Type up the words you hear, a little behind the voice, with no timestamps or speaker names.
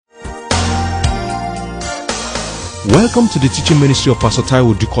Welcome to the teaching ministry of Pastor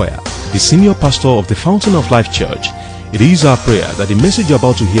Taiwo Dukoya, the senior pastor of the Fountain of Life Church. It is our prayer that the message you're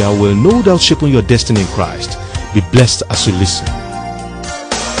about to hear will no doubt shape your destiny in Christ. Be blessed as you listen.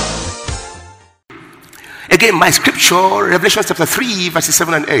 Again, my scripture, Revelation chapter 3, verses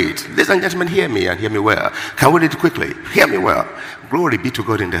 7 and 8. Ladies and gentlemen, hear me and hear me well. Can we read it quickly? Hear me well. Glory be to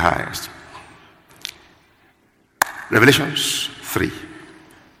God in the highest. Revelations 3.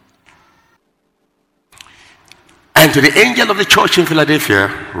 And to the angel of the church in Philadelphia,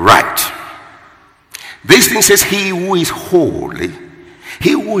 write. This thing says, he who is holy,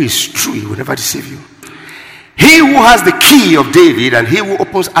 he who is true, he will never deceive you. He who has the key of David, and he who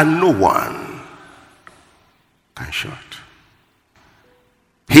opens and no one can shut.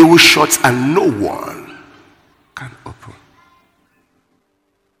 He who shuts and no one can open.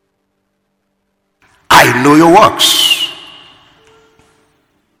 I know your works.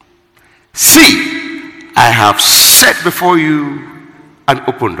 See, I have set before you an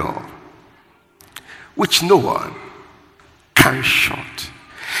open door, which no one can shut.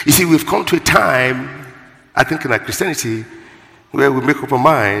 You see, we've come to a time, I think in our Christianity, where we make up our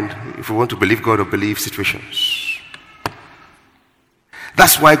mind if we want to believe God or believe situations.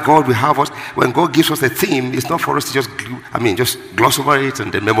 That's why God will have us, when God gives us a theme, it's not for us to just gloss over it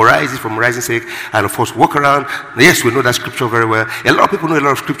and then memorize it for memorizing's sake and of course walk around. Yes, we know that scripture very well. A lot of people know a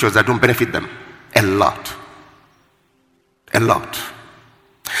lot of scriptures that don't benefit them. A lot.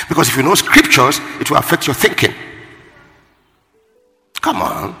 Because if you know scriptures, it will affect your thinking. Come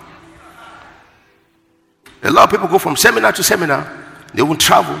on. A lot of people go from seminar to seminar. They won't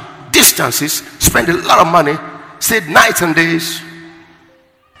travel distances, spend a lot of money, stay nights and days.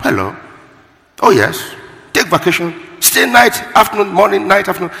 Hello. Oh yes. Take vacation. Stay night, afternoon, morning, night,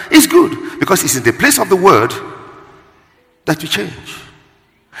 afternoon. It's good because it's in the place of the word that you change.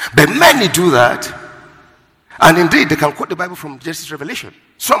 But many do that. And indeed, they can quote the Bible from Genesis to Revelation.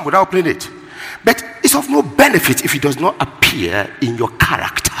 Some without playing it. But it's of no benefit if it does not appear in your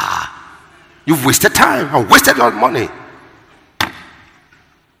character. You've wasted time and wasted your money.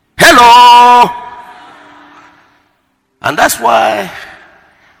 Hello! And that's why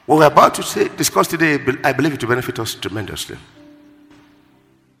what we're about to discuss today, I believe it will benefit us tremendously.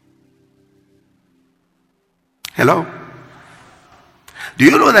 Hello? Do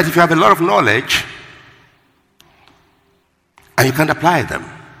you know that if you have a lot of knowledge and you can't apply them,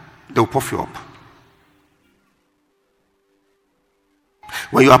 they will puff you up?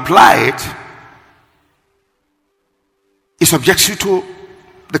 When you apply it, it subjects you to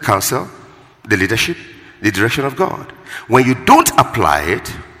the counsel, the leadership, the direction of God. When you don't apply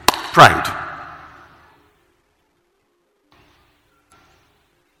it, pride.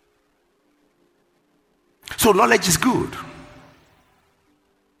 So knowledge is good.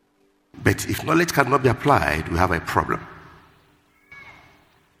 But if knowledge cannot be applied, we have a problem.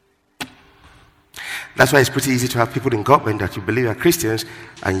 That's why it's pretty easy to have people in government that you believe are Christians,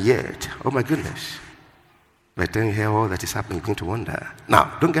 and yet, oh my goodness, by the time you hear all that is happening, you're going to wonder.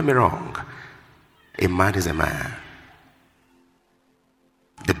 Now, don't get me wrong. A man is a man.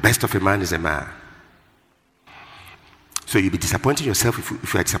 The best of a man is a man. So you'll be disappointing yourself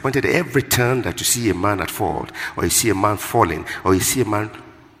if you are disappointed every turn that you see a man at fault, or you see a man falling, or you see a man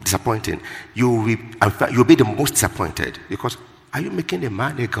disappointing. You'll be the most disappointed because are you making a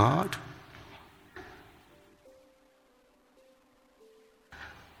man a god?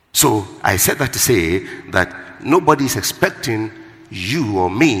 So I said that to say that nobody is expecting you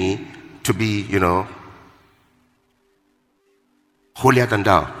or me to be, holier than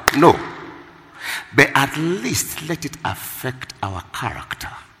thou. No. But at least let it affect our character.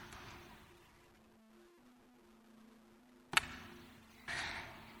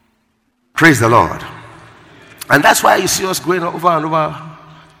 Praise the Lord. And that's why you see us going over and over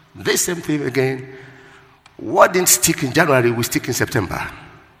this same thing again. What didn't stick in January will stick in September.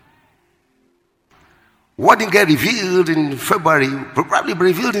 What didn't get revealed in February will probably be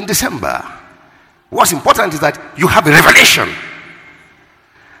revealed in December. What's important is that you have a revelation.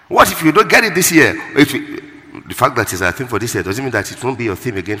 What if you don't get it this year? The fact that it's a thing for this year doesn't mean that it won't be your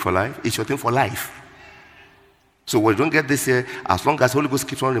theme again for life. It's your thing for life. So when you don't get this year, as long as the Holy Ghost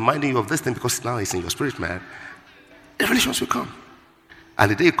keeps on reminding you of this thing, because now it's in your spirit, man, revelations will come.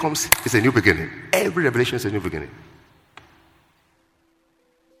 And the day it comes, it's a new beginning. Every revelation is a new beginning.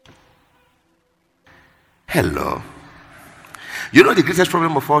 Hello. You know the greatest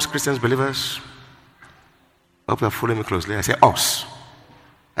problem of us Christians, believers? I hope you are following me closely. I say us.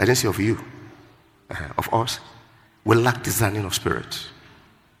 I didn't say of you. Of us. We lack discerning of spirit.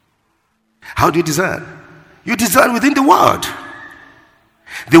 How do you discern? You discern within the word.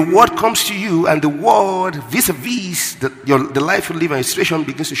 The word comes to you, and the word vis-a-vis the life you live and your situation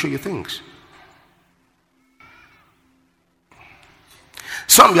begins to show you things.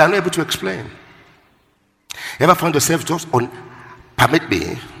 Some you are not able to explain. You ever found yourself just permit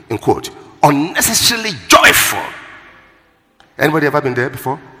me, in quote, unnecessarily joyful? Anybody ever been there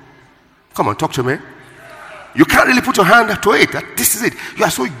before? Come on, talk to me. You can't really put your hand to it. This is it. You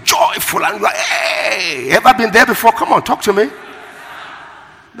are so joyful and you are, hey, ever been there before? Come on, talk to me.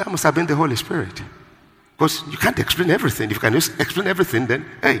 That must have been the Holy Spirit. Because you can't explain everything. If you can just explain everything, then,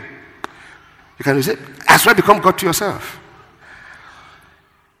 hey, you can use it. As well become God to yourself.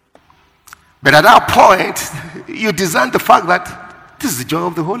 But at that point, you discern the fact that this is the joy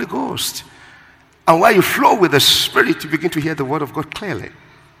of the Holy Ghost. And while you flow with the Spirit, you begin to hear the word of God clearly.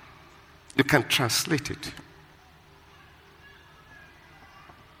 You can translate it.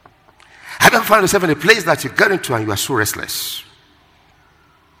 Have you ever found yourself in a place that you get into and you are so restless?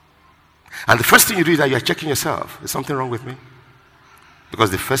 And the first thing you do is that you are checking yourself. Is something wrong with me? Because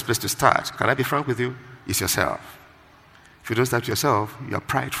the first place to start, can I be frank with you, is yourself. If you don't start yourself, you are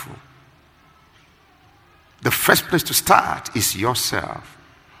prideful. The first place to start is yourself.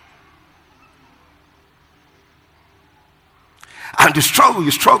 And you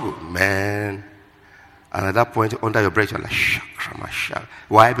struggle, man. And at that point, under your breath, you're like, shak.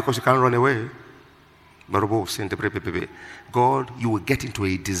 Why? Because you can't run away. God, you will get into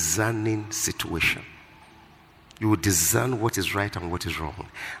a discerning situation. You will discern what is right and what is wrong.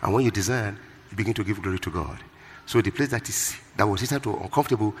 And when you discern, you begin to give glory to God. So the place that was hitherto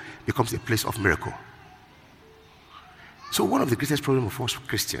uncomfortable becomes a place of miracle. So one of the greatest problems of us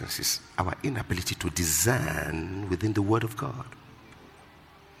Christians is our inability to discern within the Word of God.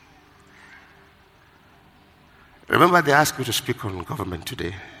 Remember they asked me to speak on government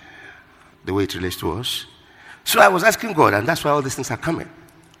today, the way it relates to us. So I was asking God, and that's why all these things are coming.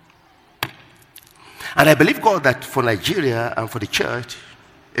 And I believe God that for Nigeria and for the church,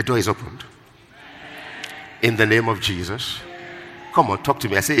 a door is opened. In the name of Jesus. Come on, talk to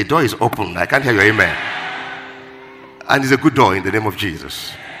me. I say a door is open. I can't hear your amen. And it's a good door in the name of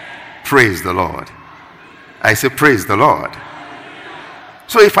Jesus. Praise the Lord. I say praise the Lord.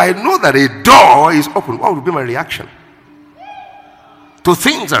 So if I know that a door is open, what would be my reaction to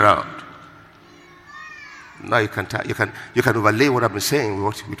things around? Now you can overlay what I've been saying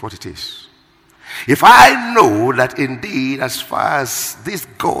with what it is. If I know that indeed, as far as this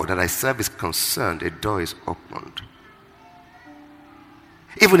God that I serve is concerned, a door is opened,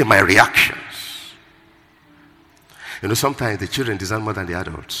 even in my reactions. You know, sometimes the children discern more than the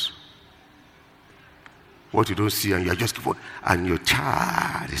adults. What you don't see, and you are just and your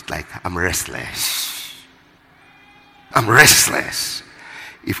child is like, I'm restless.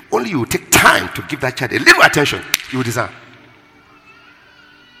 If only you take time to give that child a little attention, you will discern.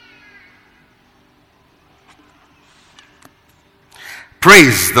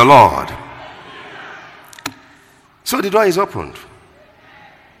 Praise the Lord. So the door is opened.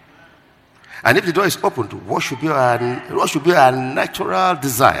 And if the door is opened, what should be our natural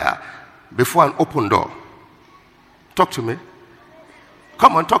desire before an open door? Talk to me.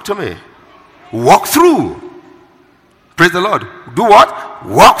 Come on, talk to me. Walk through. Praise the Lord. Do what?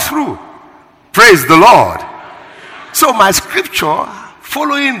 Walk through. Praise the Lord. So my scripture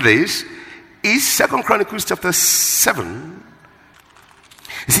following this is 2 Chronicles chapter 7.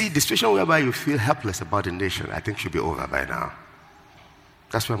 You see, the situation whereby you feel helpless about the nation, I think should be over by now.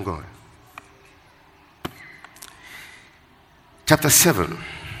 That's where I'm going. Chapter 7.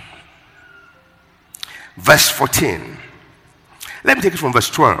 Verse 14. Let me take it from verse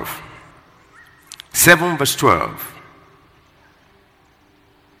 12. 7 verse 12.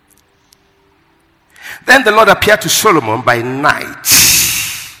 Then the Lord appeared to Solomon by night.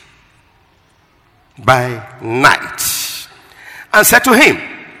 And said to him,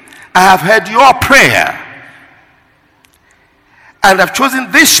 I have heard your prayer and have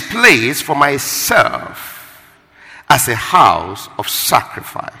chosen this place for myself as a house of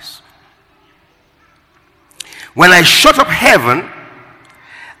sacrifice. When I shut up heaven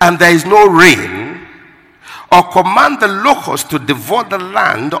and there is no rain, or command the locusts to devour the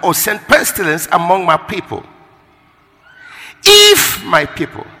land, or send pestilence among my people, if my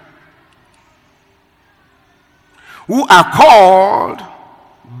people, who are called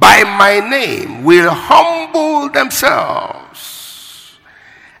by my name, will humble themselves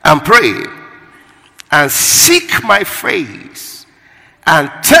and pray and seek my face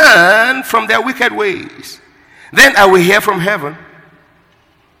and turn from their wicked ways, then I will hear from heaven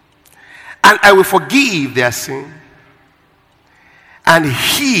and I will forgive their sin and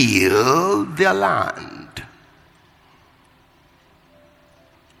heal their land.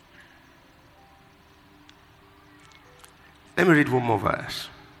 Let me read one more verse.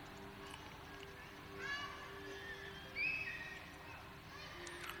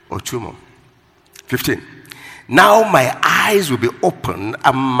 Or two more. 15. Now my eyes will be open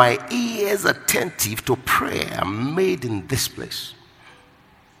and my ears attentive to prayer made in this place.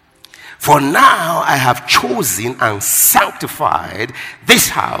 For now I have chosen and sanctified this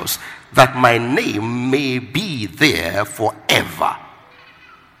house, that my name may be there forever.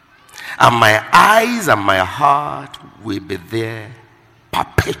 And my eyes and my heart will be there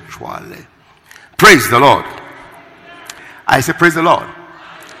perpetually. Praise the Lord. I say praise the Lord.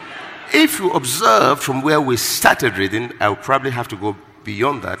 If you observe from where we started reading, I'll probably have to go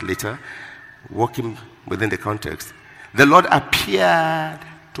beyond that later, working within the context. The Lord appeared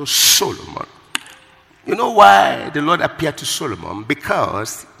to Solomon. You know why the Lord appeared to Solomon?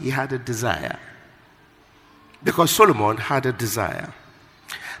 Because he had a desire. Because Solomon had a desire.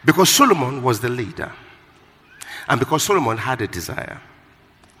 Because Solomon was the leader. And because Solomon had a desire.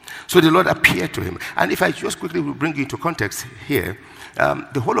 So the Lord appeared to him. And if I just quickly will bring you into context here,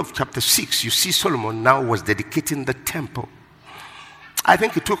 the whole of chapter 6, you see Solomon now was dedicating the temple. I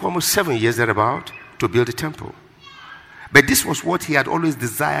think it took almost 7 years thereabout to build the temple. But this was what he had always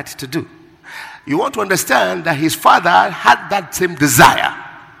desired to do. You want to understand that his father had that same desire.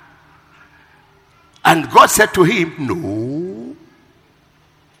 And God said to him, no.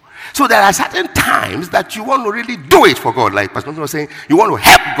 So there are certain times that you want to really do it for God. Like Pastor was saying, you want to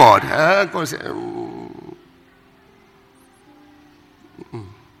help God. God said,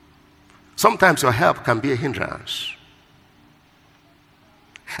 Sometimes your help can be a hindrance.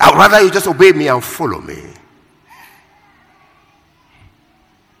 I would rather you just obey me and follow me.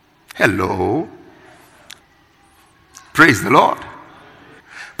 Hello. Praise the Lord.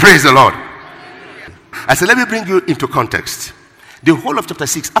 Praise the Lord. I said, let me bring you into context. The whole of chapter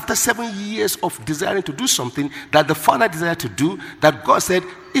 6, after 7 years of desiring to do something that the father desired to do, that God said,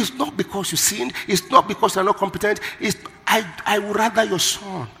 it's not because you sinned, it's not because you're not competent, I would rather your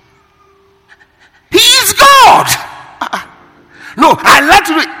son. He is God. No, I like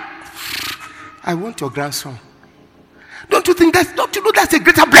to do. I want your grandson. Don't you know that's a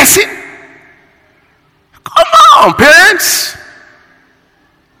greater blessing? Come on, parents.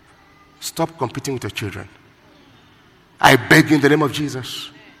 Stop competing with your children. I beg you in the name of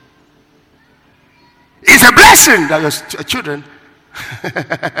Jesus. It's a blessing that your children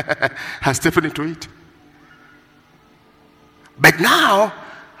have stepped into it. But now,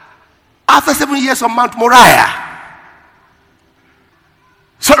 after 7 years on Mount Moriah,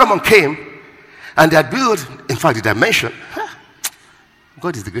 Solomon came and they had built, in fact, the dimension.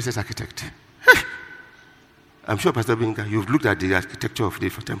 God is the greatest architect. I'm sure, Pastor Binga, you've looked at the architecture of the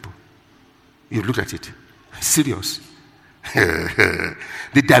temple. You've looked at it. Serious. The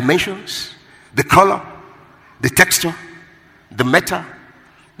dimensions, the color, the texture, the metal,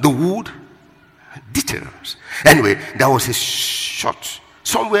 the wood, details. Anyway, there was a shot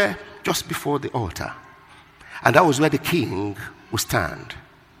somewhere just before the altar. And that was where the king would stand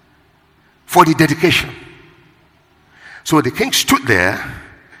for the dedication. So the king stood there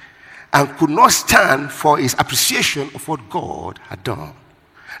and could not stand for his appreciation of what God had done.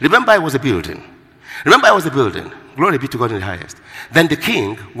 Remember, it was a building. Glory be to God in the highest. Then the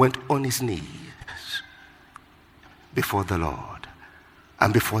king went on his knees before the Lord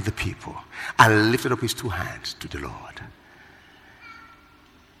and before the people and lifted up his two hands to the Lord.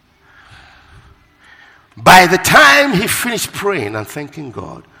 By the time he finished praying and thanking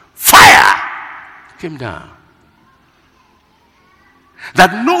God, fire came down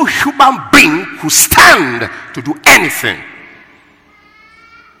that no human being could stand to do anything.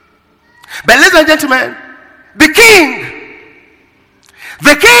 But ladies and gentlemen, the king,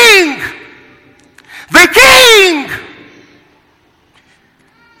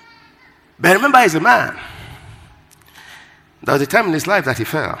 but remember, he's a man. There was a time in his life that he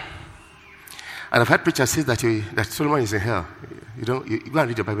fell. And I've heard preachers say that Solomon is in hell. You go and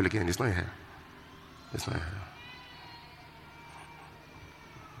read your Bible again. It's not in hell. It's not in hell.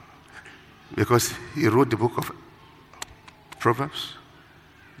 Because he wrote the book of Proverbs.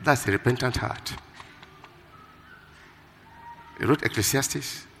 That's a repentant heart. He wrote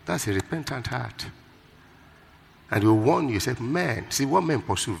Ecclesiastes. That's a repentant heart. And he will warn you, say, man, see what men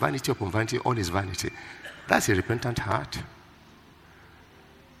pursue, vanity upon vanity, all is vanity. That's a repentant heart.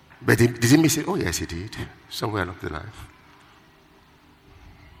 But did he miss it? Oh, yes, he did. Somewhere along the line.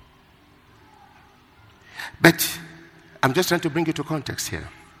 But I'm just trying to bring you to context here.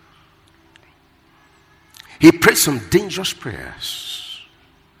 He prayed some dangerous prayers.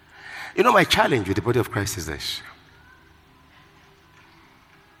 You know, my challenge with the body of Christ is this.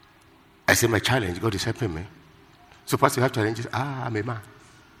 I say my challenge, God is helping me. So pastor, you have to arrange it. I'm a man.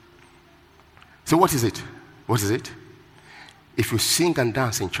 So what is it? What is it? If you sing and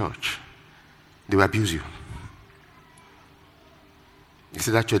dance in church, they will abuse you. You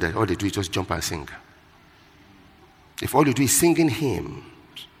see that church that all they do is just jump and sing. If all you do is singing hymns,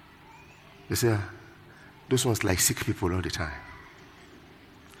 they say, those ones like sick people all the time.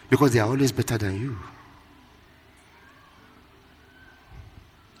 Because they are always better than you.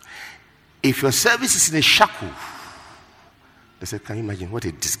 If your service is in a shaku, they say, can you imagine what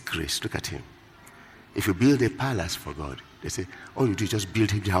a disgrace? Look at him. If you build a palace for God, they say, all you do is just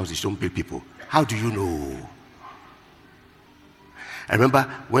build him houses, don't build people. How do you know? I remember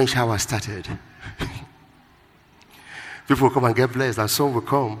when shower started, people will come and get blessed, and some will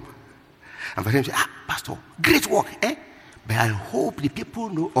come. And by them say, pastor, great work, eh? But I hope the people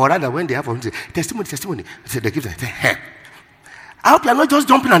know, or rather when they have testimony, they give them, hey, I hope you're not just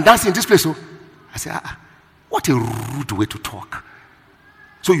jumping and dancing in this place. So I say, what a rude way to talk.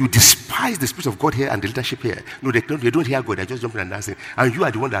 So you despise the Spirit of God here and the leadership here. No, they don't hear God, they're just jumping and dancing. And you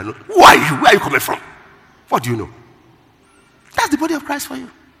are the one that knows. Who are you? Where are you coming from? What do you know? That's the body of Christ for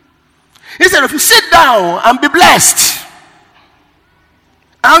you. Instead of you sit down and be blessed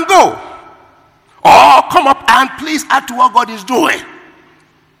and go, or come up and please add to what God is doing.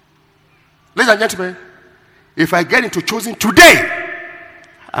 Ladies and gentlemen, if I get into choosing today,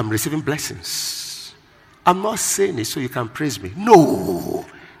 I'm receiving blessings. I'm not saying it so you can praise me. No.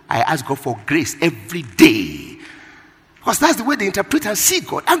 I ask God for grace every day. Because that's the way they interpret and see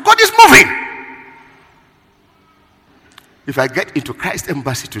God. And God is moving. If I get into Christ's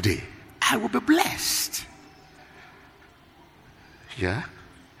embassy today, I will be blessed. Yeah?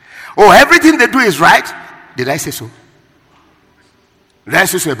 Oh, everything they do is right. Did I say so? Did I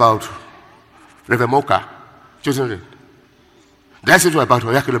say so about Reverend Moka? Did I say so about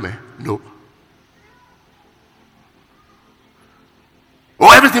Oyakhilome? No. Oh,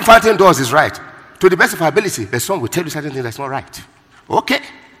 everything Fountain does is right. To the best of our ability, the song will tell you certain things that's not right. Okay.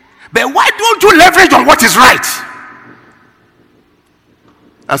 But why don't you leverage on what is right?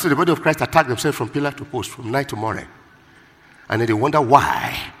 And so the body of Christ attack themselves from pillar to post, from night to morning. And then they wonder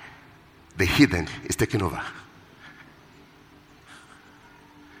why the heathen is taking over.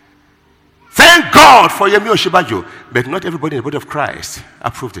 Thank God for Yemi Oshibajo, but not everybody in the body of Christ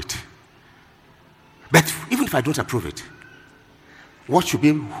approved it. But even if I don't approve it, what should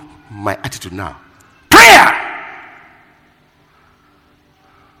be my attitude now? Prayer!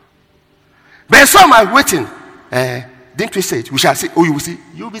 But some are waiting. Didn't we say it? We shall see. Oh, you will see.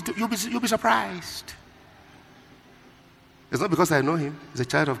 You'll be surprised. It's not because I know him. He's a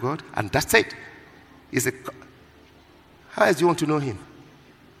child of God. And that's it. How else do you want to know him?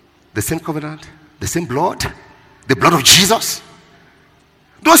 The same covenant? The same blood? The blood of Jesus?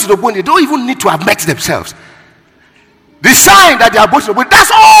 Those in the body, they don't even need to have met themselves. The sign that they are both in the body,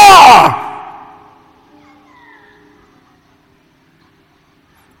 that's all!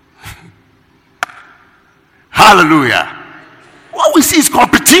 Hallelujah. What we see is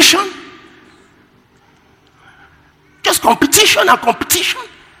competition. Just competition and competition.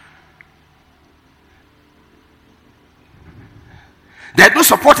 There's no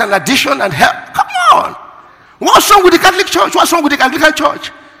support and addition and help. Come on. What's wrong with the Catholic Church? What's wrong with the Anglican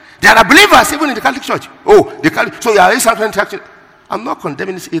Church? There are believers even in the Catholic Church. Oh, the Catholic. So you are in something. I'm not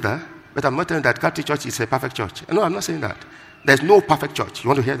condemning this either, but I'm not telling that Catholic Church is a perfect church. No, I'm not saying that. There's no perfect church. You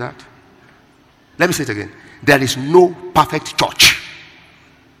want to hear that? Let me say it again. There is no perfect church.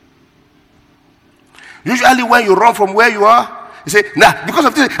 Usually when you run from where you are, you say, nah, because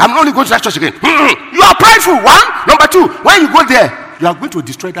of this, I'm not only going to that church again. You are prideful, one. Number two, when you go there, you are going to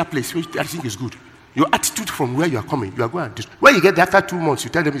destroy that place, which I think is good. Your attitude from where you are coming, you are going to destroy. When you get there after 2 months, you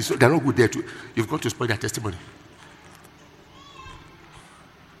tell them they're not good there too. You've got to spoil their testimony.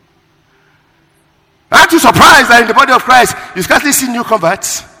 Aren't you surprised that in the body of Christ, you scarcely see new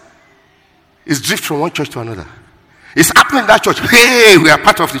converts? It's drift from one church to another. It's happening in that church. Hey, we are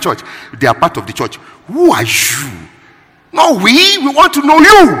part of the church. They are part of the church. Who are you? No, we want to know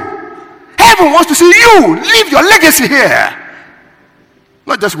you. Heaven wants to see you. Leave your legacy here.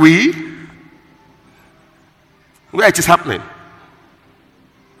 Not just we. Where it is happening.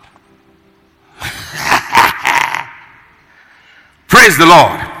 Praise the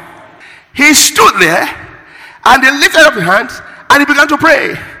Lord. He stood there and he lifted up his hands and he began to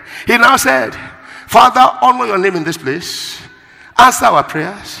pray. He now said, Father, honor your name in this place. Answer our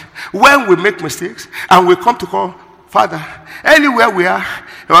prayers. When we make mistakes and we come to call, Father, anywhere we are,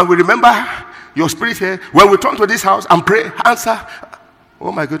 when we remember your spirit here, when we turn to this house and pray, answer.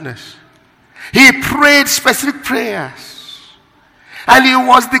 Oh my goodness. He prayed specific prayers. And he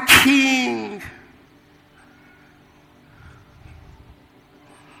was the king.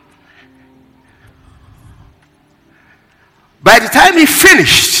 he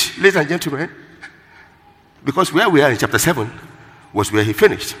finished, ladies and gentlemen, because where we are in chapter 7 was where he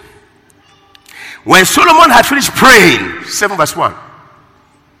finished. When Solomon had finished praying, 7 verse 1.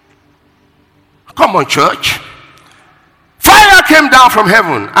 Come on, church. Fire came down from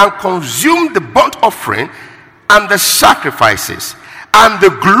heaven and consumed the burnt offering and the sacrifices, and the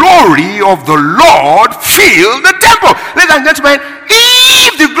glory of the Lord filled the temple. Ladies and gentlemen,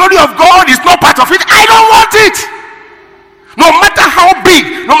 if the glory of God is not part of it, I don't want it. No matter how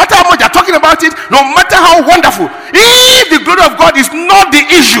big, no matter how much you're talking about it, no matter how wonderful, if the glory of God is not the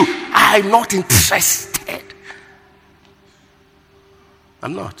issue, I'm not interested.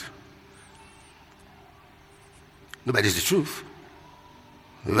 I'm not. No, but it's the truth.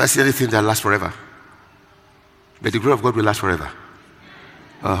 That's the only thing that lasts forever. But the glory of God will last forever.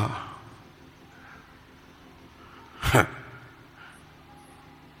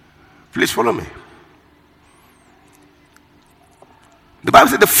 Please follow me. The Bible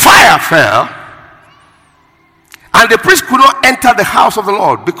said the fire fell, and the priest could not enter the house of the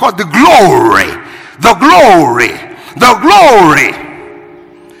Lord because the glory of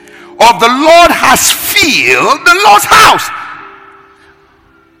the Lord has filled the Lord's house.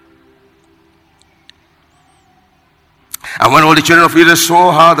 And when all the children of Israel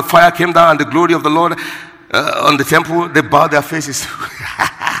saw how the fire came down and the glory of the Lord on the temple, they bowed their faces.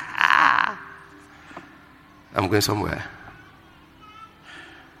 I'm going somewhere.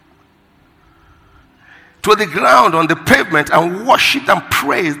 To the ground on the pavement and worshiped and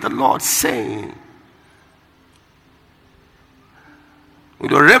praised the Lord, saying, will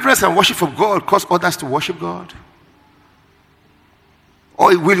your reverence and worship of God cause others to worship God?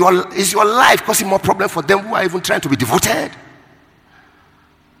 Or is your life causing more problem for them who are even trying to be devoted?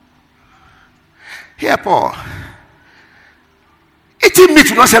 Here, Paul, eating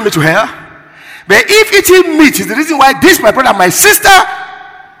meat will not send me to hell. But if eating meat is the reason why this, my brother and my sister,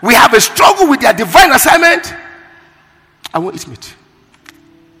 we have a struggle with their divine assignment, I won't eat meat.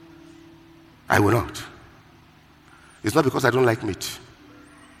 I will not. It's not because I don't like meat.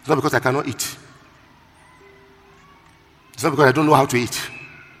 It's not because I cannot eat. It's not because I don't know how to eat.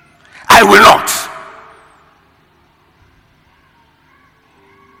 I will not.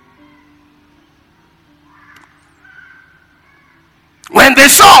 When they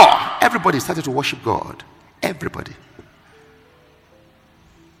saw, everybody started to worship God. Everybody.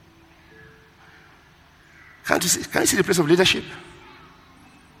 Can you see the place of leadership?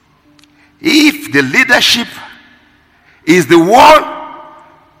 If the leadership is the one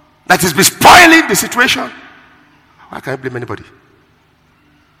that is spoiling the situation, why can't I blame anybody?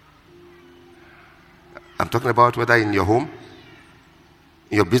 I'm talking about whether in your home,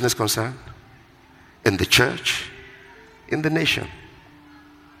 in your business concern, in the church, in the nation.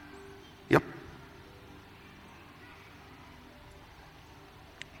 Yep.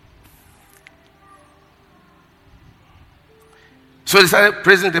 So they started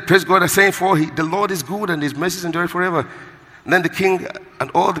praising, they praised God and saying, for the Lord is good and his mercies endure forever. And then the king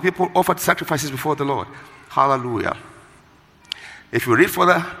and all the people offered sacrifices before the Lord. Hallelujah. If you read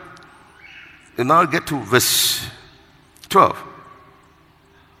further, you now get to verse 12.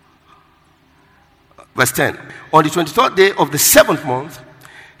 Verse 10. On the 23rd day of the 7th month,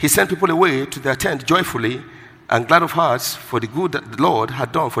 he sent people away to their tent joyfully and glad of hearts for the good that the Lord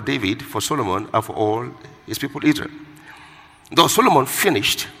had done for David, for Solomon, and for all his people Israel. Though Solomon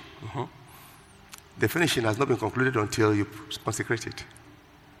finished, the finishing has not been concluded until you consecrate it.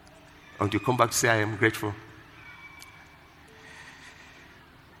 Until you come back to say, I am grateful.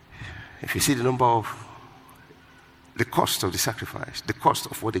 If you see the number of the cost of the sacrifice, the cost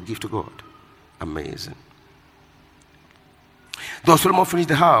of what they give to God, amazing. Though Solomon finished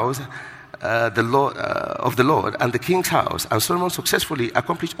the house of the Lord and the king's house, and Solomon successfully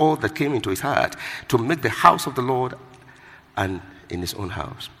accomplished all that came into his heart to make the house of the Lord and in his own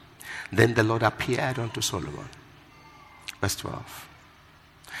house. Then the Lord appeared unto Solomon. Verse 12.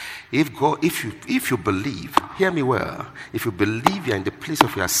 If you believe, hear me well, if you believe you're in the place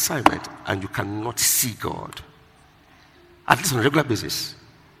of your assignment and you cannot see God, at least on a regular basis,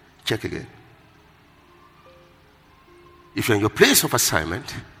 check again. If you're in your place of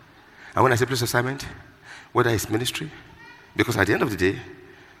assignment, and when I say place of assignment, whether it's ministry, because at the end of the day,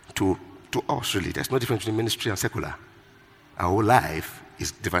 to us really, there's no difference between ministry and secular. Our whole life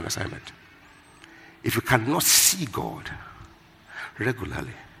is divine assignment. If you cannot see God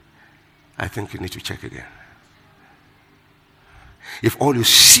regularly, I think you need to check again. If all you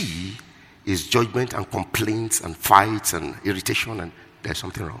see is judgment and complaints and fights and irritation, and there's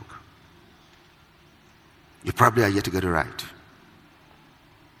something wrong. You probably are yet to get it right.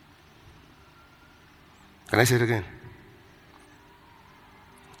 Can I say it again?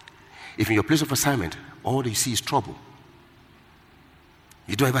 If in your place of assignment, all you see is trouble,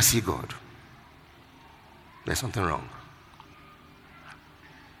 you don't ever see God, there's something wrong.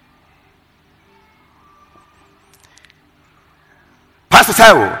 Pastor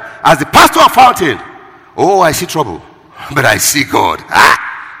Taiwo, as the pastor of Fountain, I see trouble, but I see God.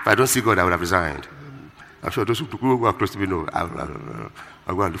 If I don't see God, I would have resigned. I'm sure those who are close to me know I'll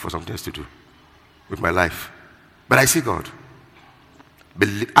go and look for something else to do with my life. But I see God.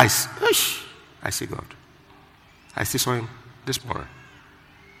 I see God. I still saw him this morning.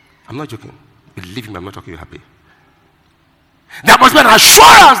 I'm not joking. Believe me, I'm not talking you happy. There must be an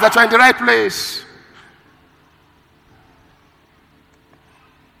assurance that you're in the right place.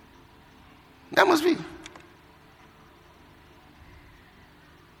 There must be.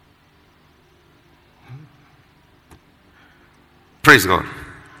 Praise God.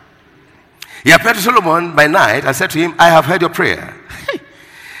 He appeared to Solomon by night and said to him, I have heard your prayer.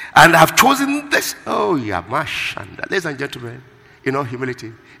 And I have chosen this. Oh, yeah, mashanda. Ladies and gentlemen, in all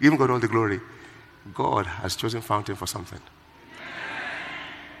humility, giving God all the glory, God has chosen Fountain for something.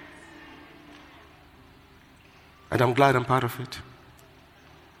 And I'm glad I'm part of it.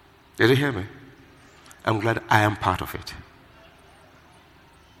 Did you hear me? I'm glad I am part of it.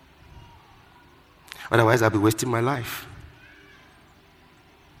 Otherwise, I'll be wasting my life.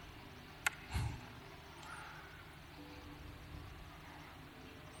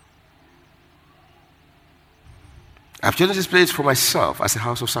 I've chosen this place for myself as a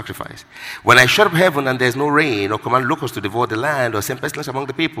house of sacrifice. When I shut up heaven and there's no rain, or command locusts to devour the land, or send pestilence among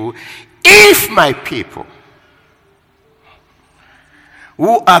the people, if my people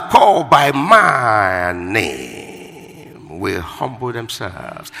who are called by my name will humble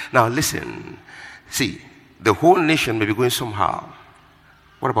themselves. Now listen, see, the whole nation may be going somehow.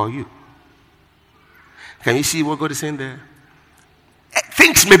 What about you? Can you see what God is saying there?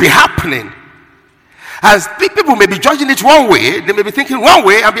 Things may be happening. As people may be judging it one way, they may be thinking one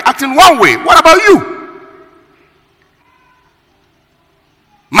way and be acting one way. What about you?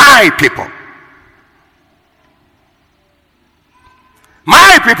 My people.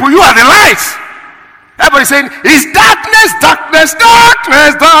 My people, you are the lights. Everybody saying, it's darkness, darkness,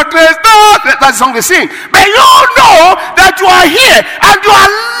 darkness, darkness, darkness. That's the song they sing. But you know that you are here and you are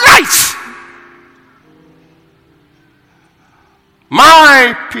lights.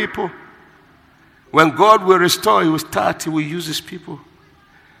 My people. When God will restore, he will use his people.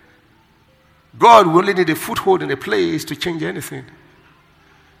 God will only need a foothold in a place to change anything.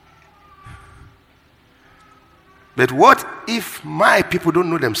 But what if my people don't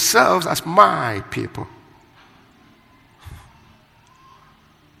know themselves as my people?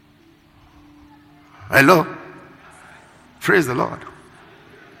 Hello? Praise the Lord.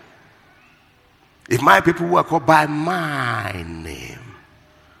 If my people were called by my name.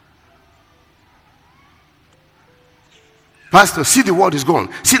 Pastor, see the world is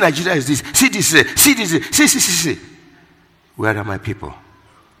gone. See Nigeria is this. See this. See this. See. Where are my people?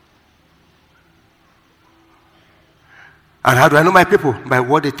 And how do I know my people? By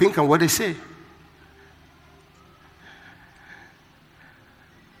what they think and what they say.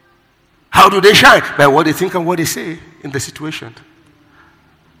 How do they shine? By what they think and what they say in the situation.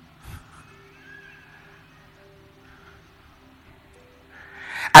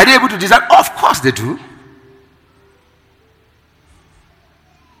 Are they able to discern? Of course they do.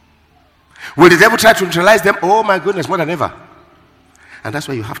 Will the devil try to neutralize them? Oh my goodness, more than ever. And that's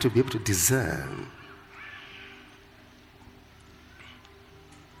why you have to be able to discern.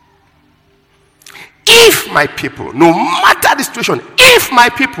 If my people, no matter the situation, if my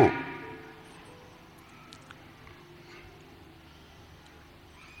people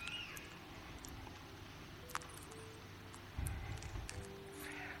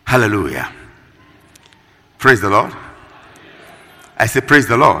hallelujah. Praise the Lord. I say praise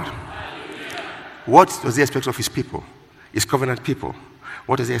the Lord. What does he expect of his people? His covenant people.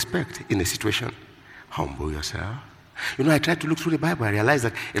 What does he expect in a situation? Humble yourself. You know, I tried to look through the Bible. I realized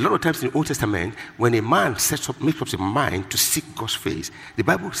that a lot of times in the Old Testament, when a man makes up his mind to seek God's face, the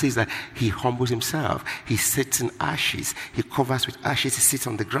Bible says that he humbles himself. He sits in ashes. He covers with ashes. He sits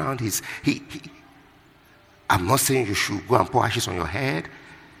on the ground. I'm not saying you should go and pour ashes on your head.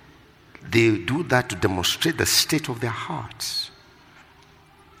 They do that to demonstrate the state of their hearts.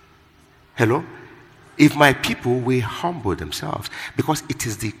 Hello? If my people will humble themselves, because it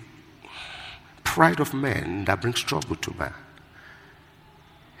is the pride of men that brings trouble to man.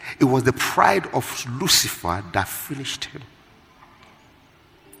 It was the pride of Lucifer that finished him.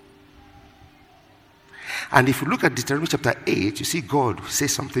 And if you look at Deuteronomy chapter 8, you see God say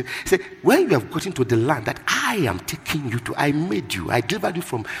something. He said, when you have gotten to the land that I am taking you to, I made you, I delivered you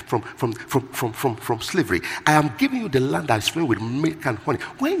from slavery. I am giving you the land that is flowing with milk and honey.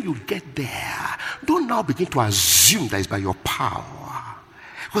 When you get there, don't now begin to assume that it's by your power.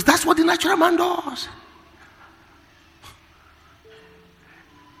 Because that's what the natural man does.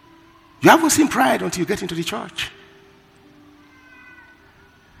 You haven't seen pride until you get into the church.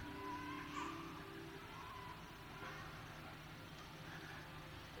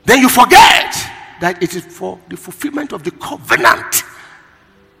 Then you forget that it is for the fulfillment of the covenant.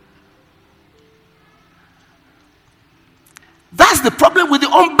 That's the problem with the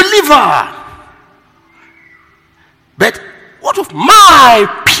unbeliever. But what of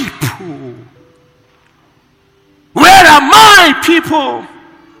my people? Where are my people?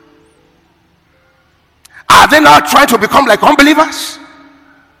 Are they now trying to become like unbelievers?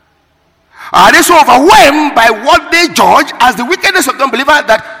 Are they so overwhelmed by what they judge as the wickedness of the unbeliever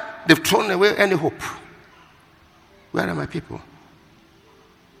that they've thrown away any hope? Where are my people?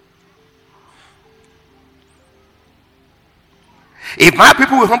 If my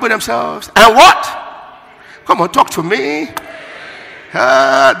people will humble themselves and what? Come on, talk to me.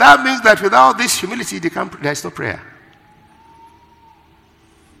 That means that without this humility, there is no prayer.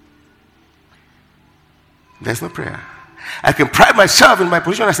 There's no prayer. I can pride myself in my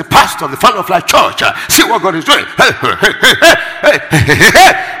position as a pastor of the Fountain of Life Church. See what God is doing.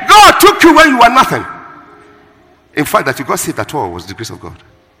 God took you when you were nothing. In fact, that you got saved at all was the grace of God.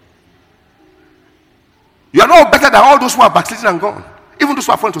 You are not better than all those who are backsliding and gone. Even those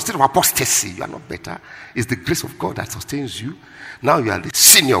who are fallen to a state of apostasy, you are not better. It's the grace of God that sustains you. Now you are the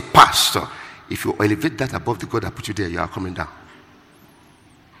senior pastor. If you elevate that above the God that put you there, you are coming down.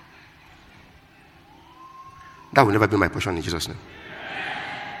 That will never be my portion in Jesus' name.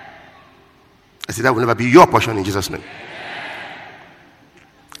 I said that will never be your portion in Jesus' name.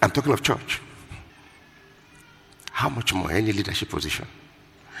 I'm talking of church. How much more any leadership position?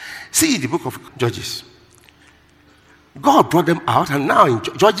 See the book of Judges. God brought them out, and now in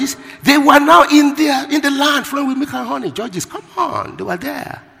Judges, they were now in the land flowing with milk and honey. Judges, come on, they were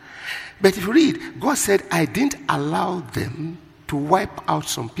there. But if you read, God said, I didn't allow them to wipe out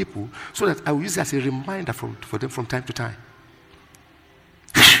some people so that I will use it as a reminder for them from time to time.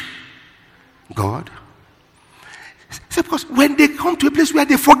 God. So because when they come to a place where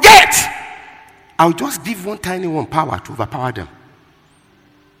they forget, I'll just give one tiny one power to overpower them.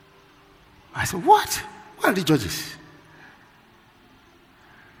 I said, what? What are the judges?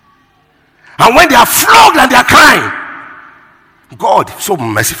 And when they are flogged and they are crying, God, so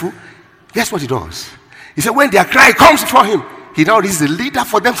merciful, guess what he does? He said, when their cry comes before him, he now is the leader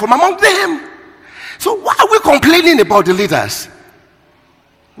for them from among them. So why are we complaining about the leaders?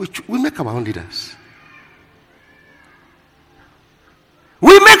 We make our own leaders.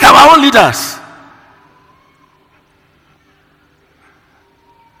 We make our own leaders.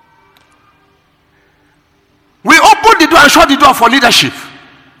 We open the door and shut the door for leadership.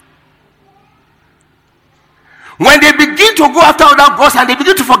 When they begin to go after other gods and they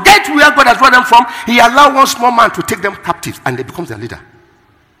begin to forget where God has brought them from, he allows one small man to take them captive and they become their leader.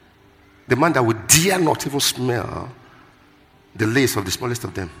 The man that would dare not even smell the lace of the smallest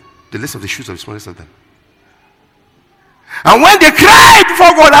of them, the lace of the shoes of the smallest of them. And when they cry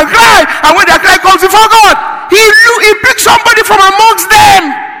before God and cry, and when their cry comes before God, he picks somebody from amongst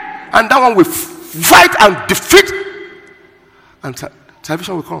them, and that one will fight and defeat, and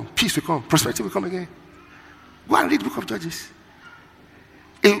salvation will come, peace will come, prosperity will come again. Go and read the book of Judges.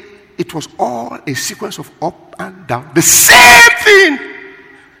 It was all a sequence of up and down. The same thing.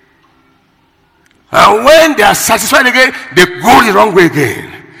 And when they are satisfied again, they go the wrong way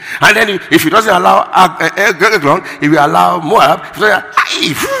again. And then if he doesn't allow Eglon, he will allow Moab.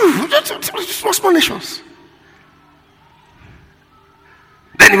 Small nations.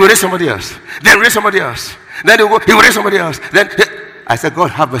 Then he will raise somebody else. Then raise somebody else. Then he will raise somebody else. Then I said, God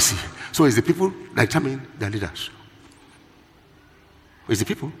have mercy. So it's the people that determine their leaders. It's the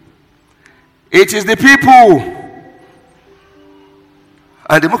people. It is the people.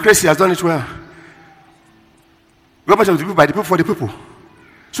 And democracy has done it well. Government of the people, by the people, for the people.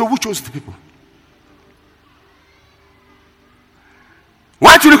 So who chose the people?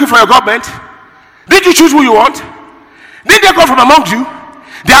 Why aren't you looking for your government? Did you choose who you want? Did they come from among you?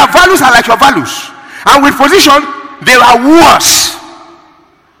 Their values are like your values. And with position, they are worse.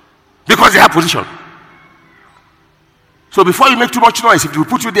 Because they have position. So before you make too much noise, if they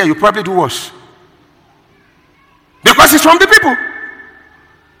put you there, you probably do worse. Because it's from the people.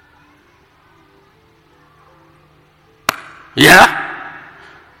 Yeah?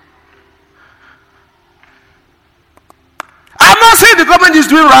 government is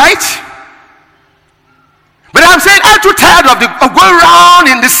doing right. But I'm saying I'm too tired of going around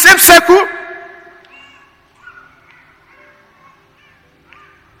in the same circle.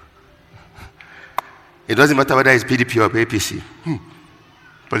 It doesn't matter whether it's PDP or APC.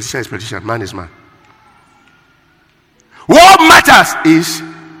 Politician is politician, man is man. What matters is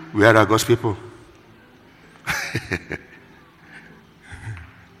where are God's people?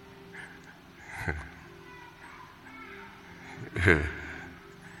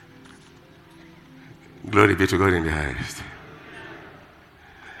 Glory be to God in the highest.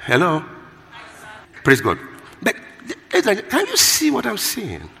 Hello? Praise God. But can you see what I'm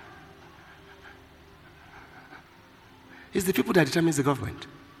saying? It's the people that determines the government.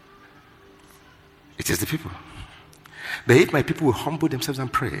 It is the people. But if my people will humble themselves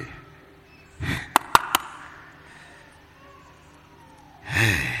and pray,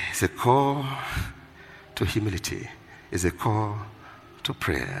 it's a call to humility. It's a call to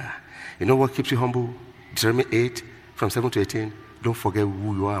prayer. You know what keeps you humble? Deuteronomy 8, from 7 to 18. Don't forget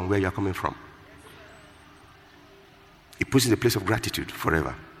who you are and where you are coming from. It puts you in a place of gratitude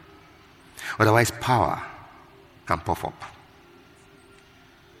forever. Otherwise, power can puff up.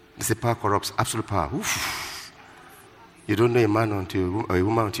 They say power corrupts. Absolute power. Oof. You don't know a man or a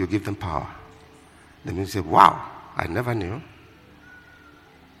woman until you give them power. Then you say, wow, I never knew.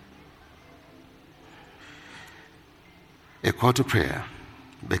 A call to prayer.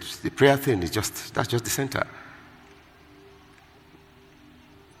 But the prayer thing is that's just the center.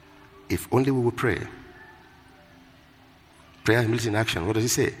 If only we will pray. Prayer, humility in action. What does it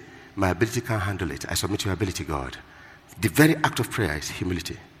say? My ability can't handle it. I submit to your ability, God. The very act of prayer is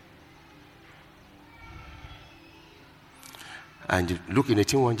humility. And Luke in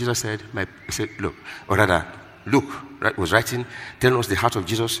 18:1, Jesus said, Luke was writing, telling us the heart of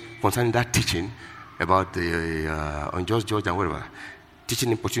Jesus concerning that teaching about the unjust judge and whatever.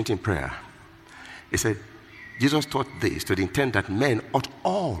 Teaching opportunity in prayer. He said, Jesus taught this to the intent that men ought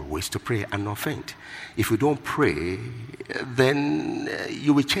always to pray and not faint. If you don't pray, then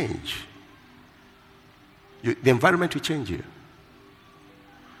you will change. The environment will change you.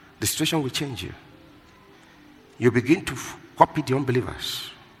 The situation will change you. You begin to copy the unbelievers.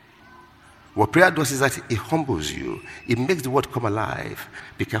 What prayer does is that it humbles you. It makes the word come alive.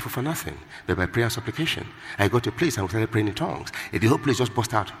 Be careful for nothing, but by prayer and supplication. I got to a place and we started praying in tongues. And the whole place just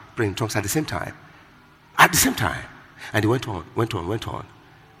burst out praying in tongues at the same time. At the same time. And it went on.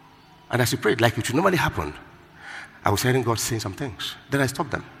 And as we prayed, like it would normally happen, I was hearing God saying some things. Then I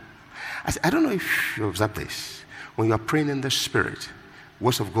stopped them. I said, I don't know if you observe this. When you are praying in the spirit,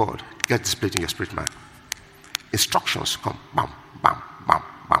 words of God get displayed in your spirit man. Instructions come. Bam, bam, bam,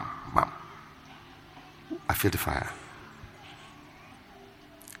 bam, bam. I feel the fire.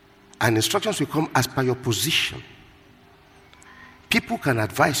 And instructions will come as per your position. People can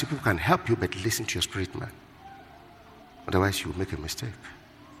advise you, people can help you, but listen to your spirit man. Otherwise, you will make a mistake.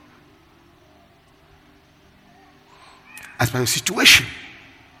 As per your situation.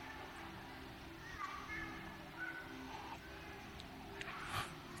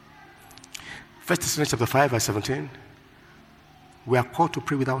 First Thessalonians chapter 5, verse 17. We are called to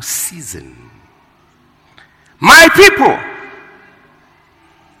pray without ceasing. My people.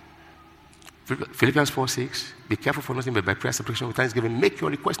 Philippians 4:6. Be careful for nothing but by prayer, supplication, with thanksgiving, make your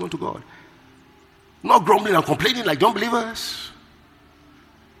request known to God. Not grumbling and complaining like unbelievers.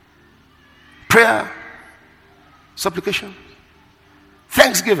 Prayer, supplication,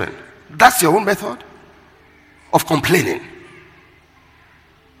 thanksgiving. That's your own method of complaining.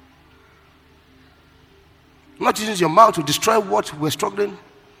 Not using your mouth to destroy what we're struggling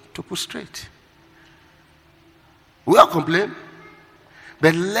to put straight. We all complain,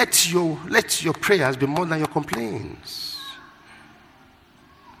 but let your prayers be more than your complaints.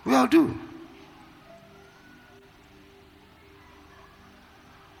 We all do.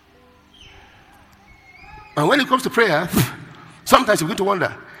 And when it comes to prayer, sometimes you begin to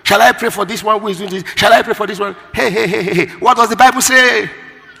wonder, shall I pray for this one who is doing this? Shall I pray for this one? Hey. What does the Bible say?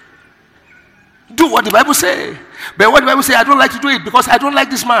 Do what the Bible says. But what the Bible says, I don't like to do it because I don't like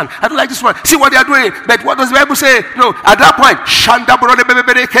this man. I don't like this one. See what they are doing. But what does the Bible say? No, at that point,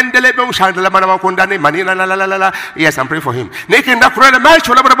 yes, I'm praying for him.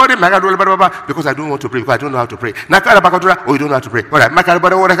 Because I don't want to pray, because I don't know how to pray. Oh, you don't know how to pray. All right.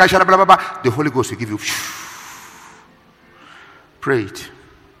 The Holy Ghost will give you. Pray it.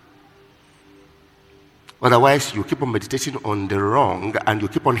 Otherwise, you keep on meditating on the wrong and you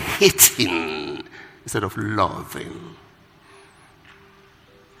keep on hating instead of loving.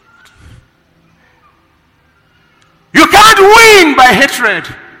 You can't win by hatred.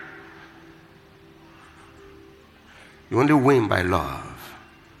 You only win by love.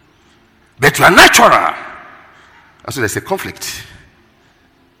 But you are natural. And so there's a conflict.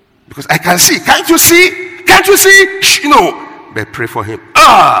 Because I can see. Can't you see? Can't you see? Shh, but pray for him.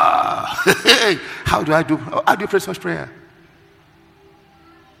 How do you pray such prayer?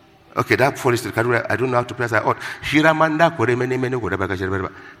 Okay, that falls to the category. I don't know how to pray as I ought.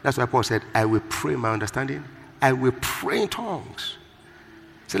 That's why Paul said, I will pray my understanding. I will pray in tongues.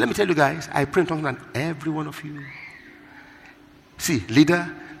 So let me tell you guys, I pray in tongues than every one of you. See,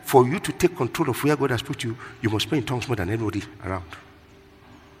 leader, for you to take control of where God has put you, you must pray in tongues more than anybody around.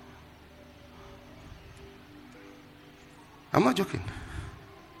 I'm not joking.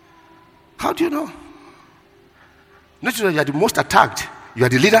 How do you know? Not that you are the most attacked. You are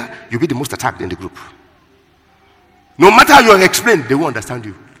the leader, you'll be the most attacked in the group. No matter how you explain, they won't understand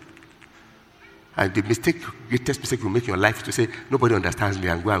you. And the greatest mistake you make in your life is to say, nobody understands me,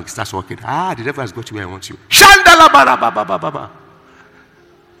 and go and start walking. The devil has got you where he wants you. Shandala.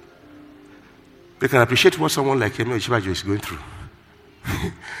 They can appreciate what someone like Yemi Osinbajo is going through.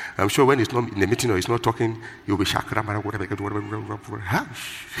 I'm sure when he's not in the meeting or he's not talking, he'll be shakra.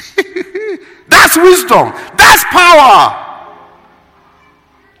 That's wisdom. That's power.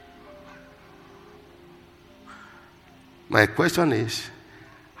 My question is,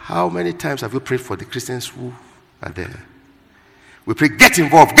 how many times have you prayed for the Christians who are there? We pray, get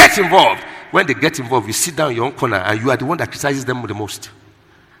involved, get involved. When they get involved, you sit down in your own corner and you are the one that criticizes them the most.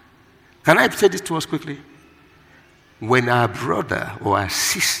 Can I say this to us quickly? When our brother or our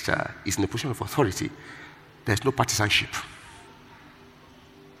sister is in a position of authority, there's no partisanship.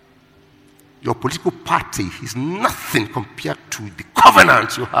 Your political party is nothing compared to the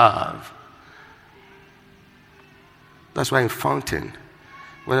covenant you have. That's why in Fountain,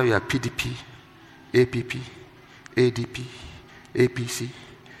 whether you are PDP, APP, ADP, APC,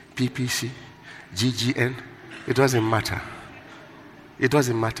 PPC, GGN, it doesn't matter. It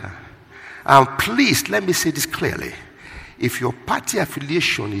doesn't matter. And please, let me say this clearly. If your party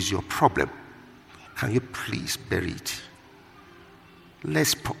affiliation is your problem, can you please bury it?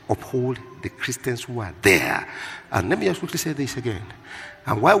 Let's uphold the Christians who are there. And let me just quickly say this again.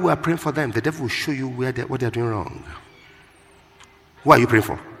 And while we are praying for them, the devil will show you what they're doing wrong. Who are you praying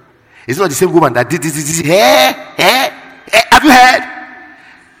for? It's not the same woman that did this. Have you heard?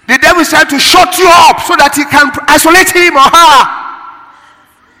 The devil is trying to shut you up so that he can isolate him or her.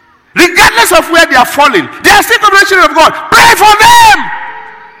 Regardless of where they are falling, they are still the of God. Pray for them.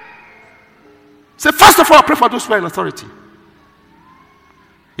 So first of all, pray for those who are in authority.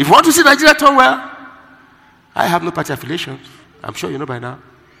 If you want to see Nigeria turn well, I have no party affiliation. I'm sure you know by now.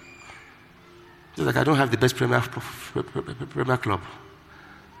 Just like I don't have the best Premier Club.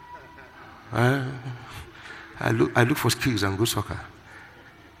 I look for skills and good soccer.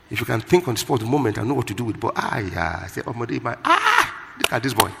 If you can think on the spot the moment and know what to do with the ball, I say, look at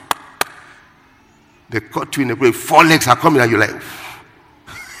this boy. They cut you in a way, 4 legs are coming and you're like,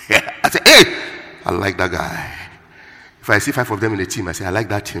 I say, hey, I like that guy. If I see 5 of them in a team, I say, I like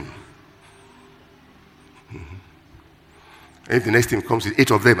that team. If the next team comes with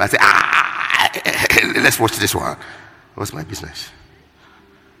 8 of them, I say, let's watch this one. What's my business?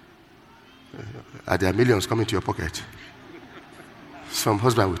 Are there millions coming to your pocket? Some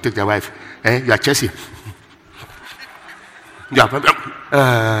husband will take their wife. You are Chelsea.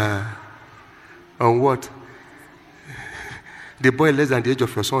 On what? The boy less than the age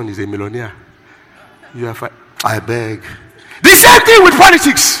of your son is a millionaire. You are I beg. The same thing with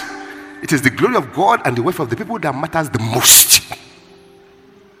politics. It is the glory of God and the welfare of the people that matters the most.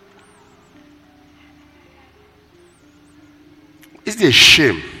 It's a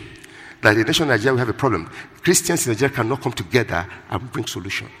shame that the nation of Nigeria will have a problem. Christians in Nigeria cannot come together and bring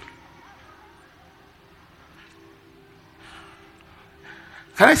solution.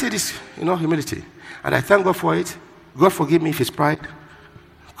 Can I say this in all humility? And I thank God for it. God forgive me if it's pride.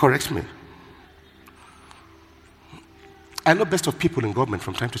 Corrects me. I know best of people in government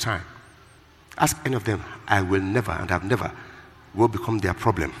from time to time. Ask any of them. I will never, and I've never, will become their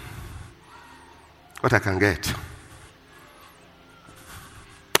problem. What I can get.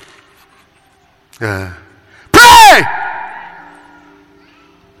 Pray!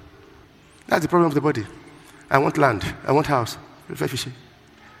 That's the problem of the body. I want land. I want house.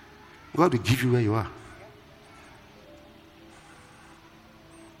 God will give you where you are.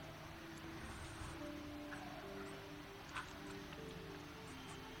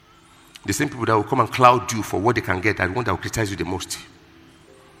 The same people that will come and cloud you for what they can get are the ones that will criticize you the most.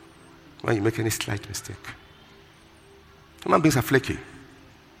 When you make any slight mistake. Human beings are flaky.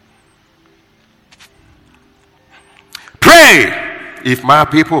 Pray if my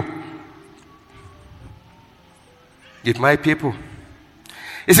people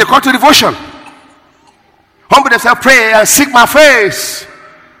It's a call to devotion. Humble themselves, pray, and seek my face.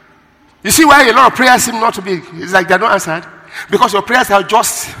 You see why a lot of prayers seem not to be, it's like they're not answered? Because your prayers are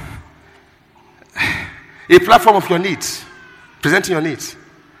just a platform of your needs, presenting your needs.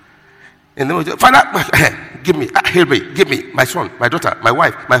 And then, Father, give me, heal me, give me, my son, my daughter, my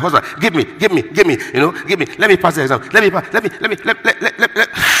wife, my husband, give me, give me, give me, let me pass the exam, let me.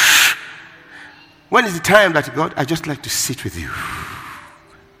 When is the time that, God, I just like to sit with you?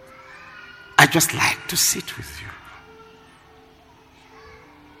 I just like to sit with you.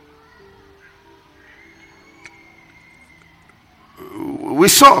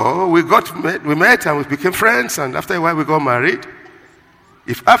 We met and we became friends, and after a while we got married.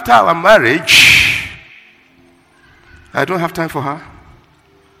 If after our marriage I don't have time for her,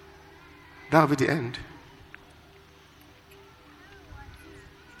 that will be the end.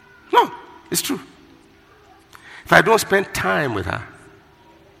 No, it's true. If I don't spend time with her,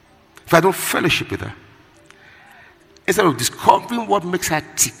 if I don't fellowship with her, instead of discovering what makes her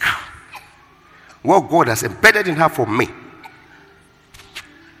tick, what God has embedded in her for me,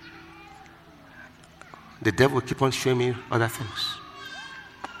 the devil will keep on showing me other things.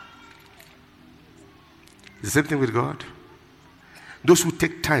 The same thing with God. Those who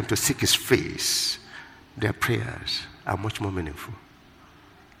take time to seek his face, their prayers are much more meaningful.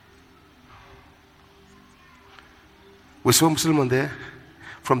 We saw Solomon there.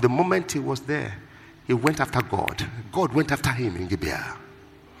 From the moment he was there, he went after God. God went after him in Gibeah.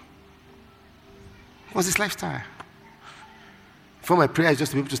 What was his lifestyle? For my prayer is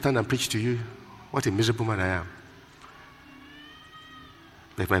just to be able to stand and preach to you what a miserable man I am.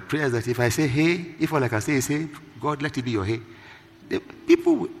 But my prayer is that if I say hey, if all I can say is hey, God, let it be your hey, they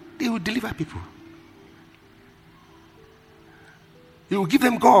will deliver people. He will give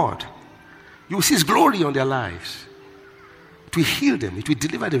them God. You will see his glory on their lives. It will heal them. It will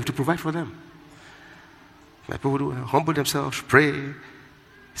deliver them. To provide for them. My people will humble themselves, pray,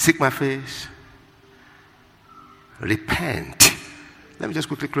 seek my face, repent. Let me just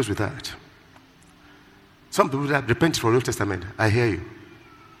quickly close with that. Some people that repent from the Old Testament, I hear you.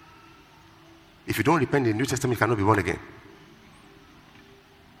 If you don't repent in the New Testament, you cannot be born again.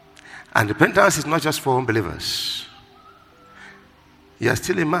 And repentance is not just for unbelievers. You are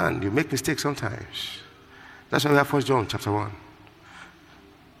still a man. You make mistakes sometimes. That's why we have 1 John chapter 1.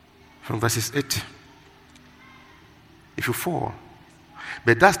 From verses 8. If you fall,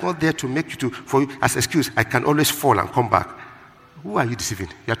 but that's not there to make you for you as excuse, I can always fall and come back. Who are you deceiving?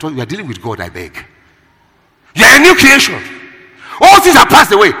 You are dealing with God, I beg. You are a new creation. All things are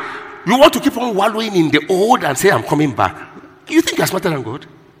passed away. You want to keep on wallowing in the old and say, I'm coming back. You think you're smarter than God?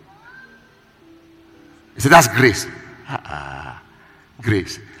 He said, that's grace.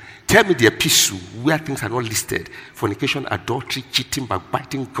 Grace. Tell me the epistle where things are not listed. Fornication, adultery, cheating,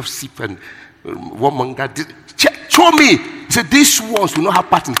 backbiting, gossip, and warmonger. Show me. He said, these ones will not have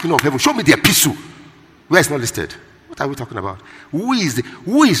part in the kingdom of heaven. Show me the epistle where it's not listed. What are we talking about? Who is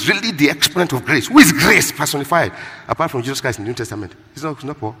really the exponent of grace? Who is grace personified? Apart from Jesus Christ in the New Testament. It's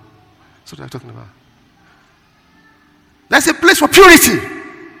not Paul. That's what I'm talking about. That's a place for purity.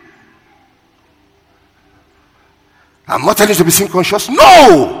 I'm not telling you to be sin conscious.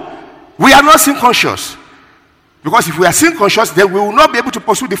 No! We are not sin conscious. Because if we are sin conscious, then we will not be able to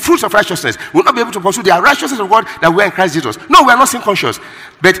pursue the fruits of righteousness. We will not be able to pursue the righteousness of God that we are in Christ Jesus. No, we are not sin conscious.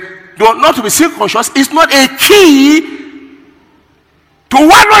 But not to be sin conscious is not a key to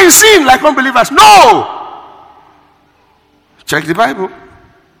wallow in sin like unbelievers. No! Check the Bible.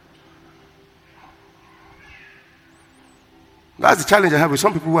 That's the challenge I have with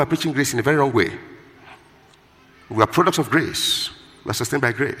some people who are preaching grace in a very wrong way. We are products of grace. We are sustained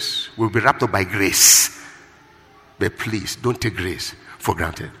by grace. We will be wrapped up by grace. But please, don't take grace for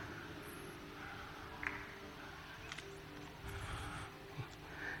granted.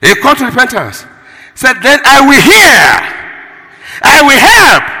 A call to repentance. Said, then I will hear. I will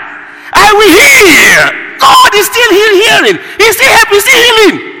help. I will hear. God is still hearing. He's still helping. He's still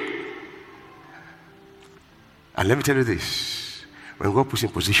healing. And let me tell you this. When God puts in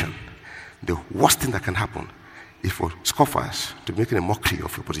position, the worst thing that can happen is for scoffers to be making a mockery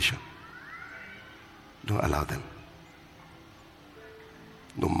of your position. Don't allow them.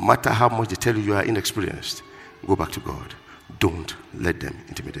 No matter how much they tell you are inexperienced, go back to God. Don't let them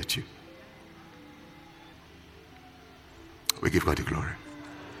intimidate you. We give God the glory.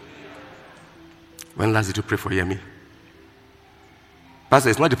 When last did you pray for Yemi? Pastor,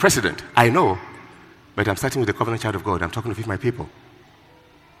 it's not the president. I know. But I'm starting with the covenant child of God. I'm talking with my people.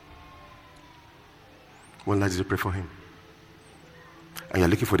 When last did you pray for him? And you're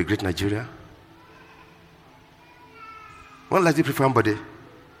looking for the great Nigeria? When last did you pray for somebody?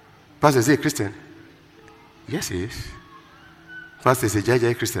 Pastor, is he a Christian? Yes, he is. Pastor is a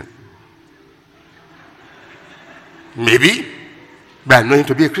JJ Christian. Maybe, but I know him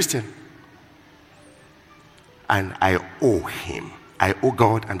to be a Christian. And I owe him. I owe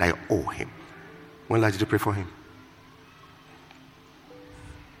God and I owe him. When last did you pray for him?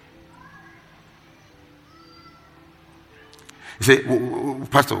 You say,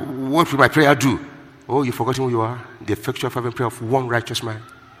 Pastor, what will my prayer do? Oh, you've forgotten who you are? The effectual fervent prayer of one righteous man.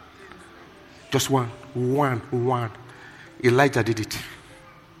 Just one. Elijah did it.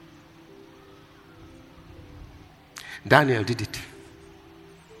 Daniel did it.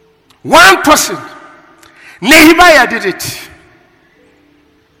 One person. Nehemiah did it.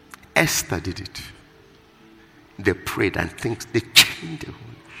 Esther did it. They prayed and things, they changed the whole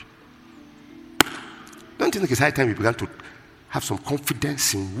nation. Don't you think it's high time you began to have some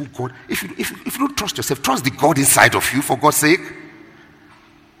confidence in who God? If you don't trust yourself, trust the God inside of you, for God's sake.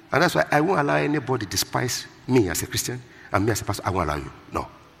 And that's why I won't allow anybody despise me as a Christian and me as a pastor. I won't allow you. No.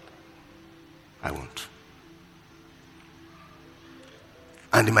 I won't.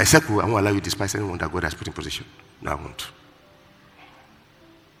 And in my circle, I won't allow you to despise anyone that God has put in position. No, I won't.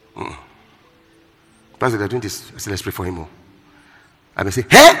 Pastor, they're doing this. I said, let's pray for him more. I may say,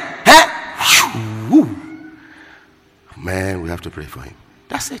 whoo. Man, we have to pray for him.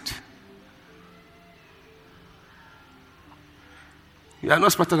 That's it. You are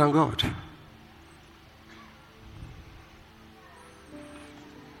not smarter than God.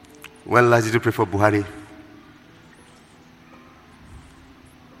 When last did you pray for Buhari?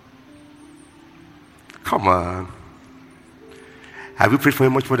 Come on. Have you prayed for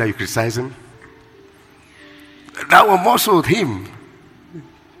him much more than you criticize him? That one more so with him.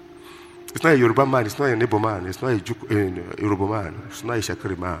 It's not a Yoruba man, it's not a Nebo man, it's not a Yoruba man, it's not a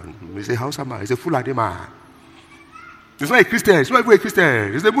Shakiri man, it's a Hausa man, it's a Fulani man. It's not a Christian, it's not even a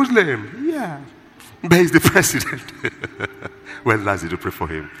Christian, it's a Muslim. Yeah. But he's the president. When last did you pray for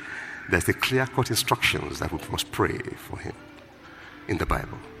him? There's the clear-cut instructions that we must pray for him in the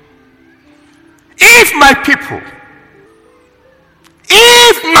Bible. If my people,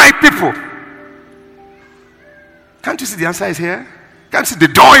 can't you see the answer is here? Can't you see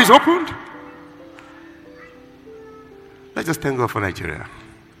the door is opened? Let's just thank God for Nigeria.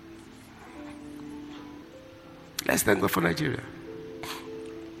 Let's thank God for Nigeria.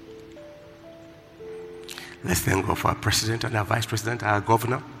 Let's thank God for our president and our vice president, our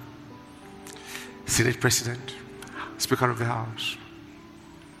governor, Senate president, Speaker of the House,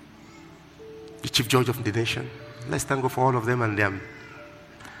 the chief judge of the nation. Let's thank God for all of them and their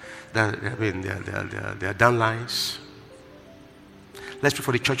downlines. Let's pray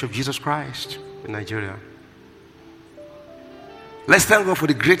for the Church of Jesus Christ in Nigeria. Let's thank God for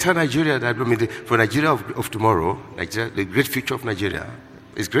the greater Nigeria, for Nigeria of tomorrow. Nigeria, the great future of Nigeria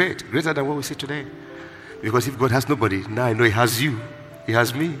is greater than what we see today. Because if God has nobody, now I know He has you, He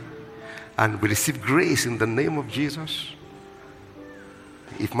has me. And we receive grace in the name of Jesus.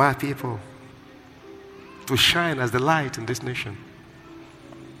 If my people to shine as the light in this nation.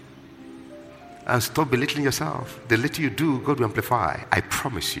 And stop belittling yourself. The little you do, God will amplify. I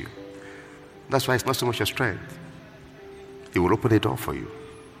promise you. That's why it's not so much your strength. He will open a door for you.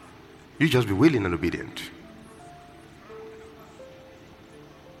 You just be willing and obedient.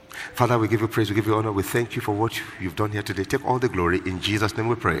 Father, we give you praise, we give you honor. We thank you for what you've done here today. Take all the glory. In Jesus' name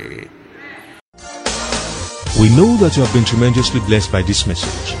we pray. We know that you have been tremendously blessed by this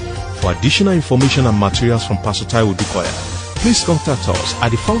message. For additional information and materials from Pastor Taiwo Odukoya, please contact us at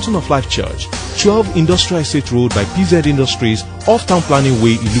the Fountain of Life Church, 12 Industrial Estate Road by PZ Industries, off Town Planning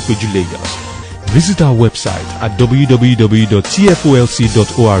Way, Ilupeju, Lagos. Visit our website at www.tfolc.org.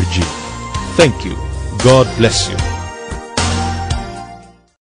 Thank you. God bless you.